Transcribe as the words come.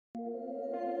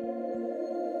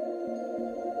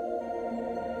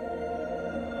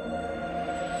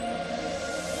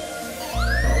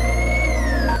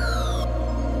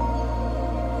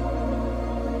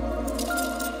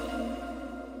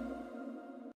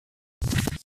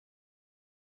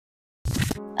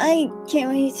I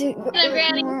can't wait to work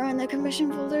Granny. more on the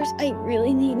commission folders. I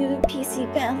really need a new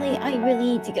PC badly. I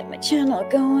really need to get my channel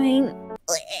going.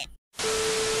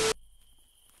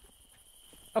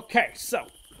 Okay, so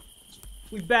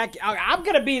we back. I'm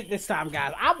gonna beat it this time,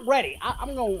 guys. I'm ready.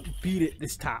 I'm gonna beat it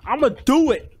this time. I'm gonna do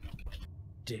it.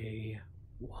 Day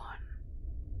 1.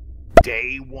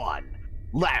 Day 1.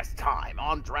 Last time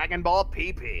on Dragon Ball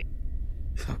PP.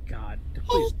 Oh God. Hey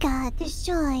Please. God,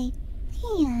 destroy.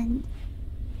 Hand.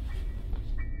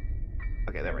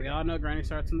 Okay, there we We go. all know Granny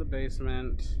starts in the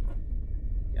basement.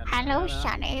 Gotta Hello, check that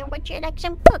out. Sonny. Would you like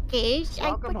some cookies?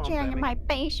 Welcome I put home, you in baby. my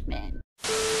basement.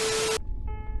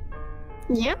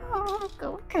 Yeah,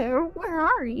 Goku. Where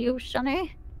are you,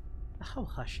 Sonny? Oh,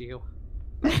 hush you.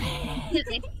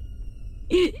 I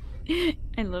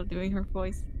love doing her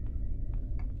voice.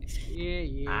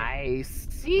 Yeah. I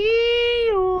see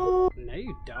you. No,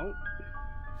 you don't.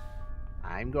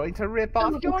 I'm going to rip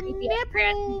off your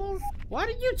nipples. Why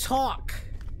do you talk?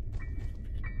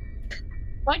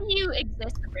 Why do you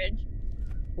exist, Abridged?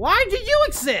 Why do you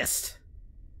exist?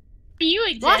 Do you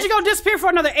exist? Why don't you go disappear for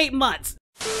another 8 months?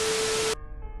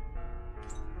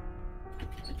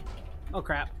 Oh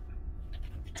crap.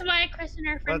 That's why I christened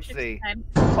our Let's friendship see. time.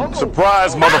 Oh,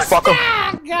 Surprise, motherfucker!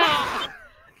 Ah, God.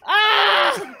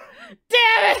 Ah!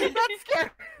 Damn it! That's scary.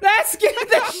 That scared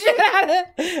the shit out of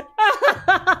it!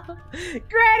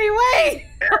 Granny, wait!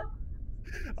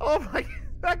 Oh my,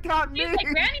 that got me. She's like,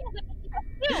 Granny has a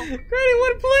too. Granny,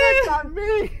 what That plan? got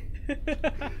me.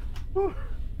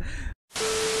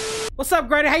 What's up,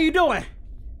 Granny? How you doing?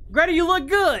 Granny, you look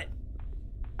good.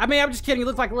 I mean, I'm just kidding. You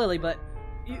look like Lily, but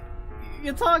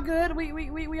it's all good. We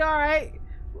all right.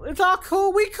 It's all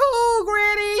cool. We cool,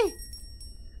 Granny.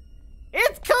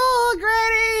 It's cool,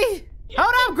 Granny.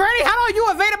 Hold up, Granny. How do you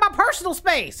invaded my personal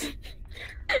space?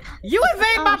 You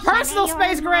invaded my personal Sonny,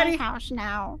 space, you're in Granny. my house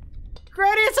now.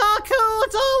 Granny, it's all cool.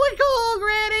 It's all cool,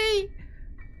 Granny.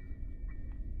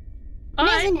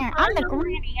 Listen here, I'm the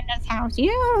granny in this house.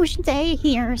 You stay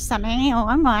here, Sonny, or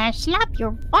I'm gonna slap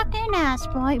your fucking ass,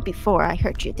 boy, before I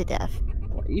hurt you to death.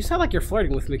 You sound like you're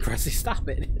flirting with me, Cressy. Stop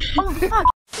it. Oh fuck!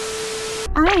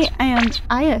 I'm Do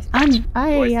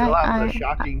I still have the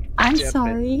shocking I'm chip?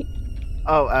 sorry.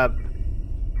 Oh,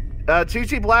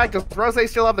 Chi Black, does Rose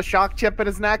still have the shock chip in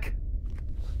his neck?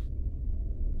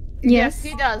 Yes,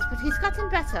 he does, but he's gotten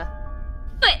better.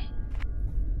 But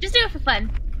just do it for fun.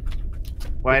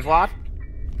 Wait, what?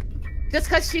 Just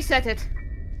because she said it.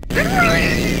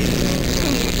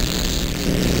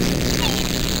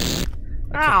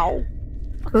 Ow!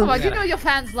 Come on, you know your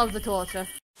fans love the torture.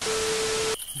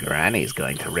 Granny's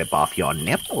going to rip off your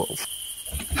nipples.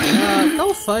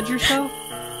 Don't fudge yourself.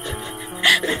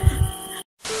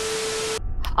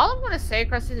 All I'm gonna say,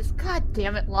 Krusty, is God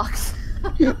damn it, Lux.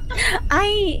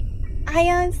 I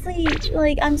honestly,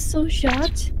 like, I'm so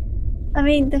shocked. I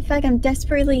mean, the fact I'm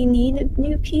desperately need a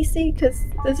new PC because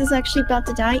this is actually about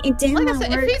to die. It didn't Like I want said,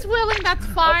 to work. if he's willing, that's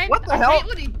fine. what the I hell? hate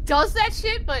when he does that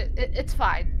shit, but it's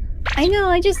fine. I know,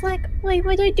 I just like, wait,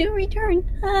 what do I do? Return.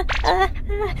 I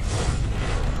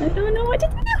don't know what to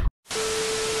do.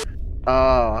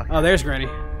 Oh, there's Granny.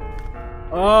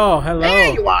 Oh, hello.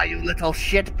 There you are, you little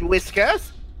shit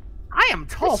whiskers. I am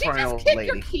tall Did she for an just old kick lady.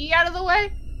 your key out of the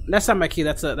way? That's not my key.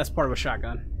 That's part of a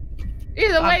shotgun.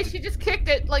 Either way, she just kicked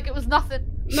it like it was nothing.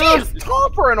 No, She's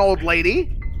tall for an old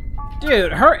lady.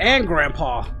 dude, her and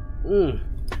Grandpa.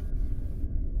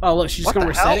 Oh, look, she's just What gonna the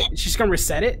reset hell? it. She's gonna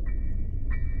reset it. Do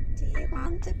you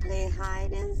want to play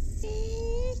hide and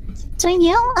seek? So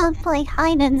you want to play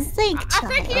hide and seek, I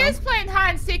think he is playing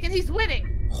hide and seek and he's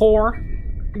winning. Whore.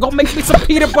 Go make me some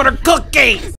peanut butter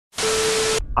cookies.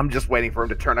 I'm just waiting for him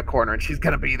to turn a corner and she's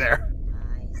gonna be there.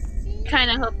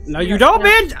 Kind of hope. No, you don't,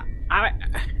 bitch.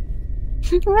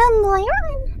 Run, boy,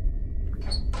 run!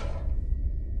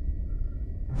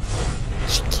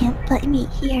 She can't put me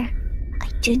here. I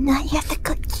do not have the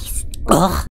cookies.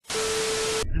 Ugh.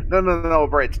 No,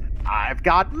 Bridge. I've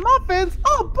got muffins.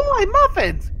 Oh boy,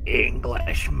 muffins.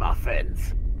 English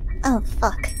muffins. Oh,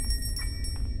 fuck.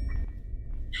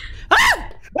 Ah!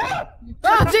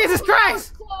 Oh, Jesus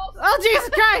Christ! Oh, Jesus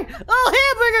Christ!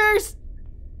 Oh, hamburgers!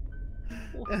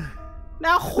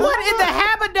 Now, what in the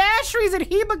haberdasheries and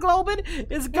hemoglobin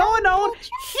is going on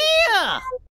here?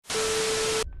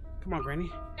 Come on,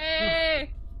 Granny. Hey.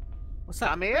 What's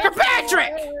up? Come here. Sir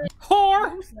Patrick!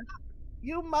 Whore!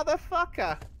 You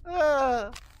motherfucker.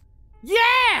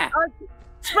 Yeah!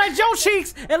 Spread your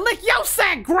cheeks and lick your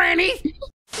sack, Granny!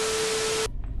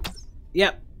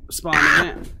 Yep, spawned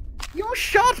again. You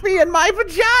shot me in my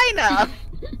vagina.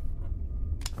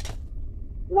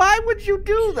 Why would you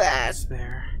do that? That's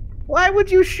there. Why would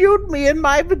you shoot me in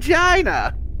my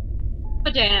vagina?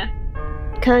 Vagina.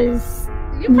 Because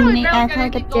You probably they barely act got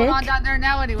like a anything going on dick. down there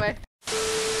now anyway.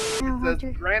 It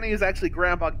says Granny is actually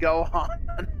Grandpa Gohan,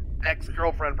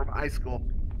 ex-girlfriend from high school.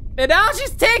 And now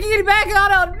she's taking it back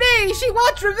out on me! She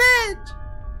wants revenge!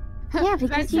 Yeah, because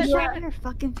That's you it. shot her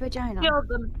fucking vagina. Killed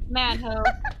the manhole.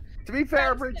 To be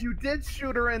fair, Abridged, you did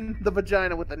shoot her in the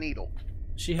vagina with a needle.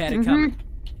 She had it coming.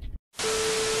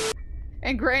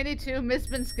 And Granny too, Miss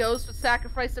Vince goes to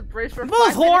sacrifice the bridge for a Move,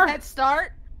 5-minute whore! head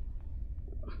start.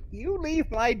 You leave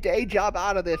my day job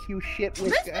out of this, you shit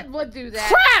Miss whisker. Vince would do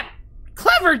that. Crap!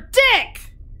 Clever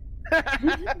dick!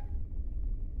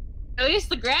 At least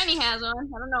the granny has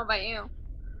one. I don't know about you.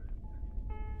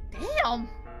 Damn.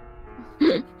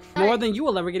 More than you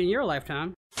will ever get in your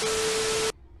lifetime.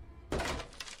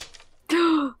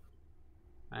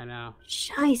 I know.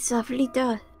 Scheiße,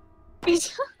 Flita.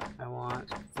 I want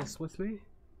this with me.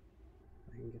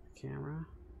 I can get the camera.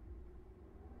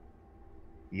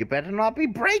 You better not be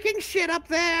breaking shit up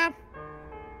there.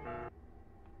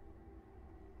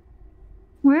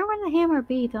 Where would the hammer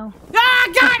be, though? Ah,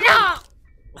 God, no!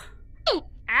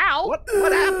 Ow. What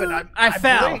happened? I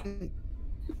fell. blinked.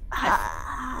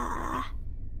 Ah.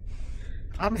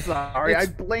 I'm sorry, I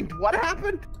blinked. What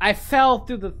happened? I fell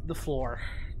through the floor.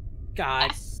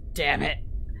 God damn it.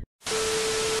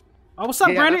 Oh, what's up,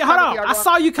 Yeah, Granny? that's Hold probably on. our I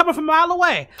saw you coming from a mile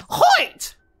away.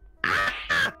 Hoit!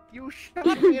 You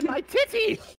shot me in my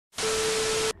titty.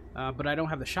 But I don't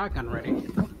have the shotgun ready.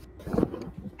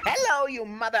 Hello, you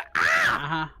mother.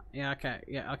 Ah! Uh-huh. Yeah, okay.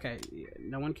 Yeah, okay. Yeah,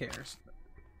 no one cares.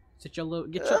 Sit your little...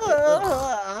 Get your...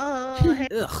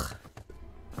 Ugh.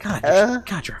 God,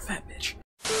 you're a fat bitch.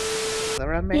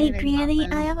 Hey, Granny,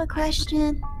 I have a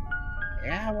question.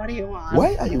 Yeah, what do you want?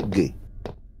 Why are you gay?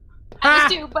 I just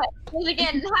do, but once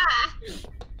again, ha!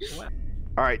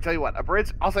 All right, tell you what,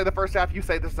 Abridged, I'll say the first half, you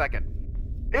say the second.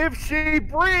 If she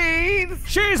breathes...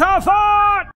 She's a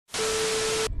fart!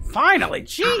 Finally,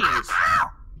 jeez!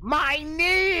 My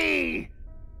knee!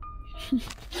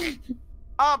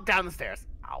 Up, down the stairs.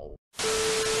 Ow.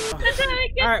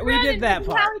 Alright, we did that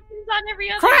part. On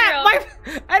every other Crap!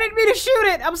 girl. I didn't mean to shoot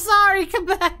it! I'm sorry, come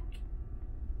back!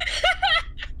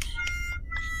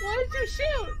 Why did you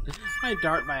shoot? I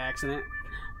dart by accident.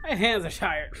 My hands are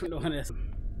tired from doing this.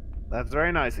 That's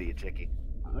very nice of you, Chicky.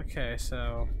 Okay,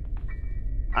 so...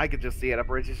 I could just see it.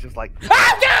 Abridged is just like...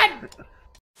 Oh, God!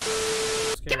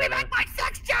 Give me back my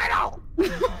sex journal!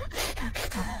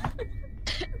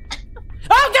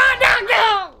 Oh, God, no, no!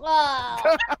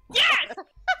 Yes!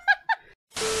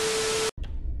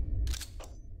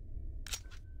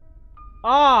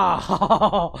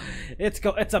 Oh,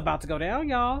 it's about to go down,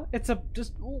 y'all. It's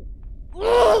just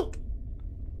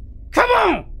come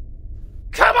on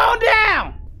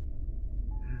down.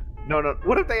 No.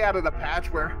 What if they added a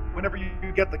patch where whenever you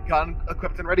get the gun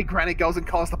equipped and ready, Granny goes and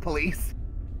calls the police?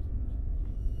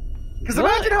 Because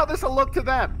imagine how this will look to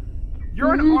them.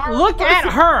 You're an armed Look at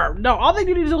person. her. No, all they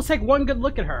need to do is take one good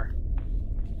look at her.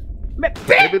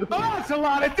 Maybe the... Oh, it's a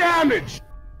lot of damage!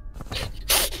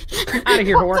 Out of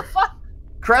here, whore.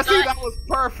 Cressy, that was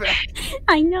perfect.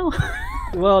 I know.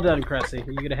 Well done, Cressy.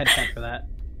 You get a head count for that.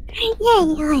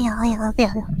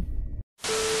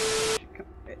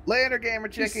 Later, gamer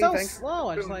She's Chicky. so Thanks. slow.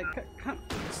 I just like, come,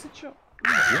 sit your...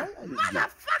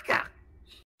 Motherfucker!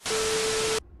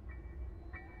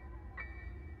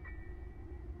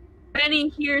 Granny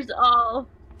hears all.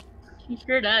 She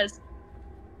sure does.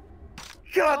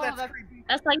 God, Oh, that's that- creepy.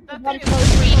 That's like the That one thing is-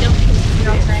 post where you don't kiss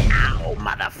your girlfriend. Ow,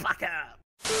 motherfucker!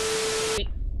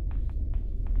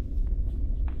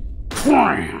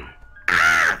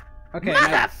 Okay,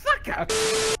 now,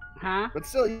 Motherfucker! huh? But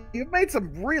still, you've made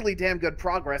some really damn good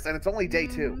progress, and it's only day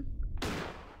 2.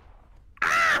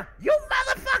 Ah! You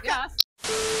motherfucker! Yes.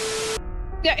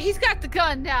 Yeah, he's got the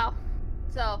gun now.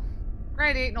 So,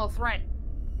 Granny ain't no threat.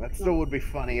 That still would be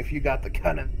funny if you got the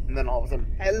gun and then all of a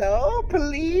sudden, hello,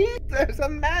 police? There's a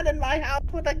man in my house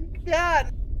with a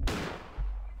gun!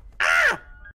 Ah!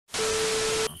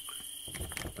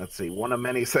 Let's see, one of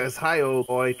many says, hi, old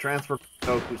boy, transfer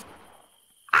Goku.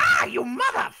 Ah, you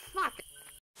motherfucker!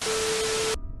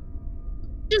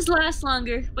 Just lasts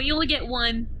longer, but you only get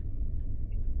one.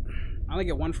 I only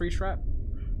get one free strap.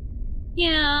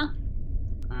 Yeah.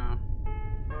 Oh.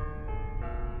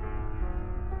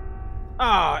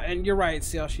 Oh, and you're right,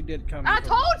 Seal. She did come. I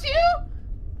told you!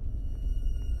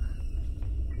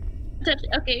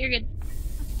 Okay, you're good.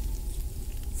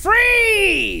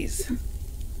 Freeze!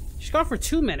 She's gone for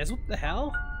 2 minutes. What the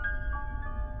hell?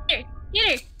 Here,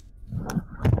 get her.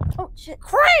 Oh, shit.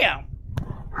 Cram!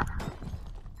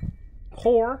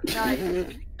 Whore.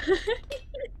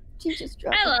 She just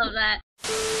dropped I it. love that.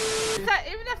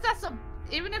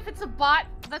 Even if it's a bot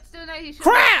That's the night he should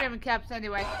Crap! have screaming caps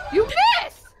anyway. You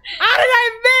missed! How did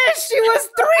I miss? She was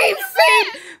 3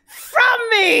 feet from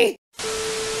me!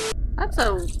 That's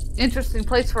a interesting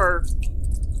place for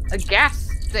a gas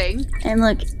thing. And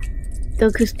look,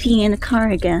 Goku's peeing in the car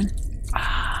again.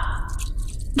 How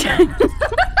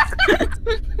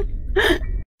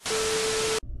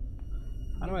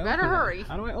do I Better open hurry. It?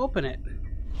 How do I open it?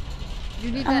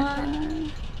 You need that.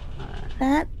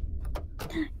 That.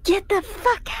 Get the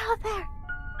fuck out of there!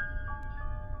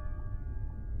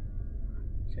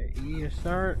 Okay, E to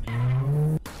start.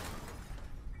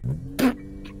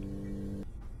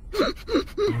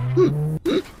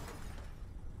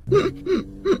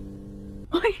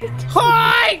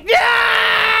 Hi!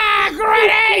 Yeah!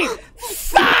 Granny!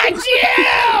 Fudge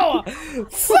you!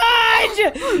 Fudge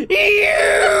you!